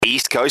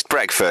East Coast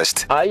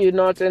Breakfast. Are you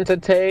not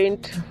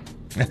entertained?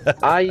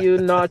 Are you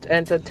not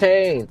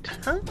entertained?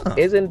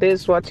 Isn't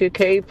this what you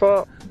came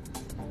for?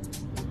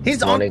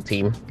 He's on. Morning,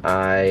 team.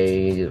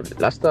 I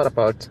last thought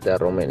about the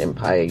Roman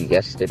Empire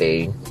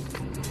yesterday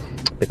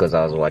because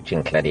I was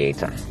watching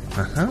Gladiator.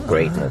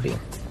 Great movie.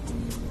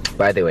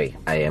 By the way,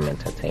 I am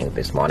entertained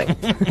this morning.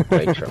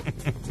 Great show.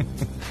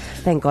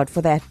 Thank God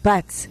for that.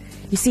 But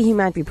you see, he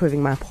might be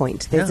proving my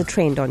point. There's a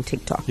trend on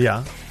TikTok.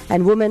 Yeah.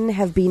 And women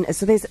have been,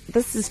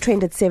 this is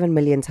trended 7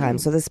 million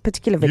times. So this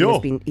particular video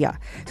has been,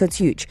 so it's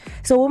huge.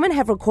 So women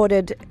have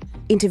recorded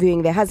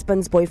interviewing their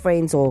husbands,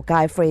 boyfriends, or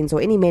guy friends,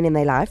 or any men in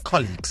their life.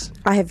 Colleagues.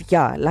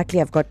 Luckily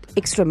I've got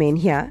extra men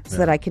here so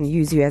that I can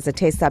use you as a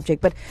test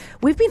subject. But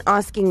we've been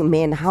asking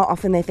men how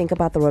often they think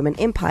about the Roman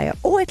Empire,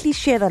 or at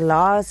least share the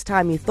last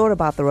time you thought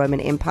about the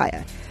Roman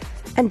Empire.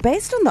 And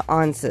based on the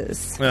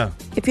answers,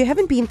 if you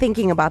haven't been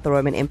thinking about the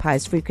Roman Empire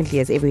as frequently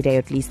as every day,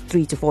 at least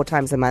 3 to 4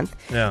 times a month,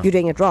 you're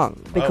doing it wrong.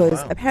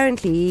 Because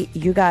apparently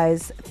you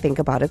guys think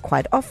about it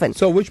quite often.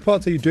 So which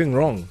parts are you doing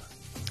wrong?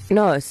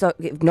 No, so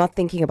not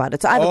thinking about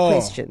it. So I have a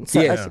question. So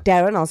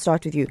Darren, I'll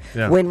start with you.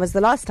 Yeah. When was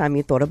the last time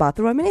you thought about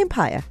the Roman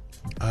Empire?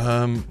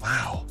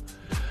 Wow.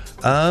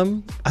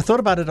 I thought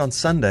about it on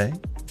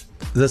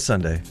this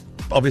Sunday.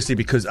 Obviously,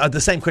 because the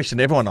same question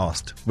everyone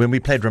asked when we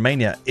played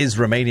Romania,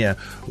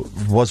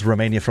 was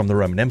Romania from the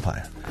Roman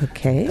Empire?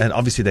 Okay. And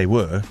obviously they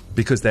were,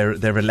 because they're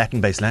a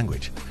Latin-based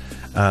language.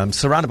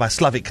 Surrounded by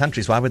Slavic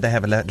countries, why would they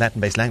have a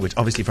Latin-based language?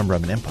 Obviously from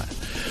Roman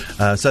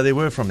Empire. So they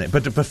were from there.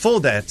 But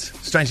before that,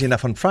 strangely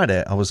enough, on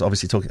Friday, I was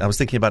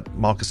thinking about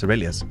Marcus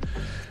Aurelius,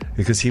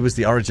 because he was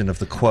the origin of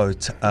the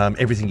quote,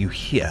 everything you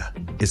hear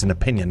is an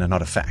opinion and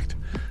not a fact.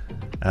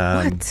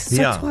 What?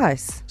 So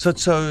twice? So,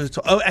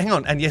 hang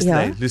on. And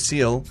yesterday,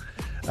 Lucille,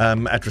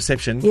 at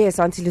reception. Yes,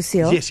 Auntie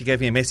Lucille. Yes, she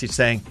gave me a message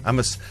saying,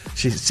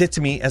 she said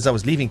to me as I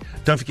was leaving,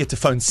 don't forget to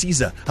phone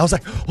Caesar. I was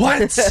like,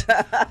 what?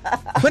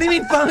 What do you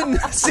mean phone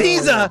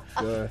Caesar?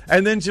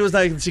 And then she was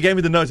like, she gave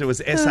me the note. It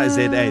was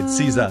SIZA,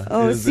 Caesar.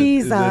 Oh,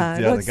 Caesar.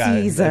 Not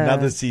Caesar.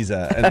 Another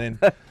Caesar. And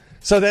then,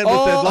 so then with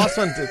the last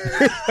one.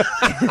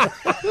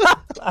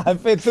 I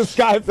bet this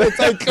guy fits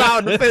a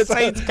clown.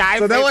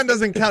 So that one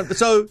doesn't count.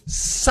 So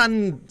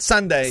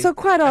Sunday. So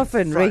quite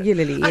often, Friday.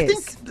 regularly, yes.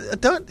 I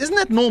think, isn't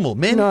that normal?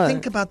 Men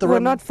think about the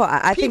Roman not for.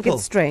 I think people.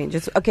 it's strange.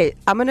 Okay,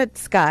 I'm gonna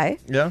Sky.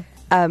 Yeah.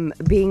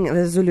 Being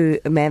the Zulu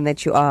man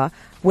that you are,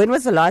 when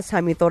was the last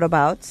time you thought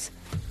about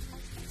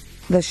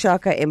the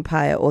Shaka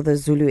Empire or the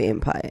Zulu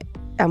Empire?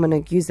 I'm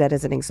gonna use that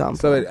as an example.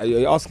 So are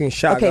you asking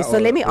Shaka? Okay, so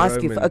let me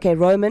ask Roman? you.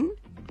 Roman.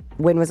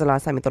 When was the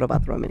last time you thought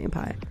about the Roman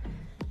Empire?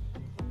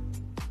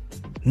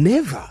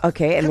 Never.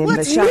 Okay, and then What?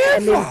 the Shaka.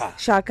 And Never. then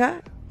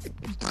Shaka.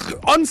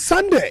 On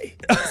Sunday,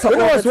 So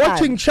when all I was the time.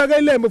 watching Shaka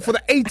Ilembe for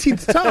the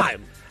 18th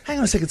time. Hang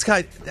on a second,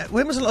 Sky.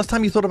 When was the last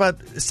time you thought about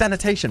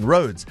sanitation,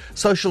 roads,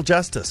 social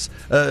justice,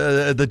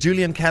 the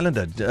Julian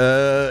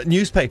calendar,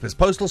 newspapers,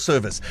 postal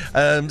service,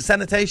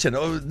 sanitation?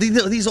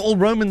 These are all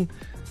Roman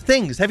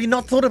things. Have you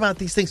not thought about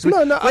these things?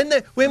 No.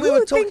 When we were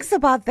Who talking, thinks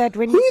about that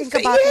when you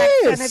think about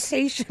like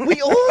sanitation?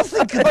 we all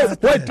think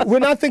about that. Wait,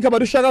 when I think about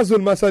the Shaka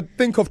Zulu, must I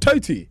think of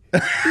Toti?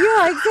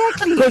 Yeah,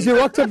 exactly. Because he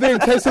walked up there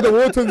and tasted the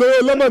water and go,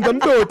 "Hey, Laman, I'm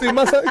Toti." Come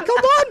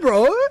on,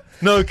 bro.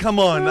 No, come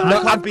on.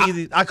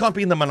 I can't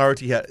be in the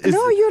minority here.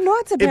 No, you're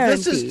not,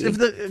 apparently. If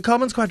the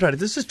Carmen's quite right, if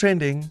this is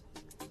trending,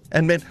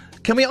 and men,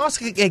 can we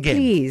ask again?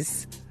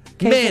 Please,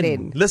 take it Men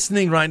in.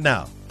 listening right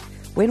now.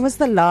 When was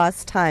the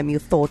last time you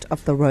thought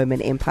of the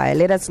Roman Empire?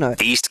 Let us know.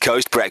 East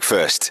Coast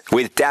Breakfast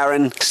with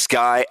Darren,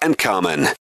 Sky, and Carmen.